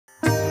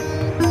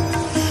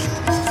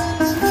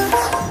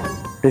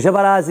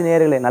ரிஷபராசி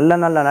நேயர்களே, நல்ல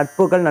நல்ல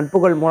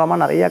நட்புகள் மூலமாக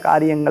நிறைய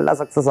காரியங்கள்லாம்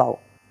சக்ஸஸ் ஆகும்.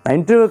 நான்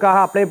இன்டர்வியூக்காக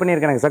அப்ளை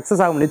பண்ணியிருக்கேன், எனக்கு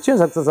சக்ஸஸ் ஆகும், நிச்சயம்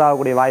சக்ஸஸ்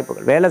ஆகக்கூடிய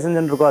வாய்ப்புகள். வேலை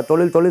செஞ்சுட்டு இருக்கோம்,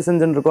 தொழில்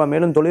செஞ்சுட்டு இருக்கோம்,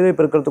 மேலும் தொழிலை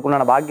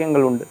பெருக்கிறதுக்குண்டான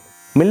பாக்கியங்கள் உண்டு.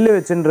 மில்லு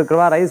வச்சுட்டு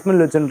இருக்கிறவா, ரைஸ்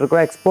மில் வச்சுட்டு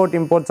இருக்கவா, எக்ஸ்போர்ட்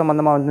இம்போர்ட்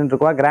சம்மந்தமாக வந்துட்டு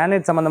இருக்கவா,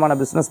 கிரானைட் சம்மந்தமான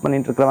பிஸ்னஸ்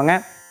பண்ணிட்டு இருக்கிறவங்க,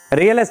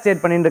 ரியல்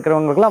எஸ்டேட் பண்ணிட்டு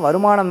இருக்கிறவங்களுக்குலாம்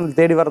வருமானம்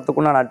தேடி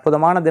வரத்துக்குண்டான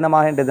அற்புதமான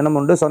தினமாக இன்றைய தினம்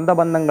உண்டு. சொந்த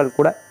பந்தங்கள்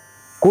கூட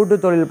கூட்டு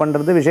தொழில்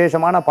பண்ணுறது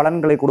விசேஷமான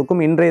பலன்களை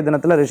கொடுக்கும். இன்றைய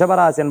தினத்தில்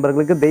ரிஷபராசி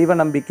என்பவர்களுக்கு தெய்வ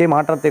நம்பிக்கை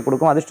மாற்றத்தை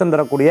கொடுக்கும். அதிர்ஷ்டம்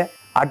தரக்கூடிய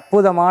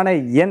அற்புதமான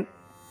எண்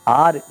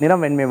 6,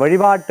 நிறம் வெண்மை.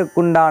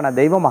 வழிபாட்டுக்குண்டான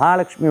தெய்வம்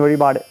மகாலட்சுமி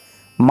வழிபாடு.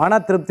 மன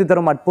திருப்தி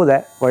தரும் அற்புத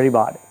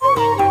வழிபாடு.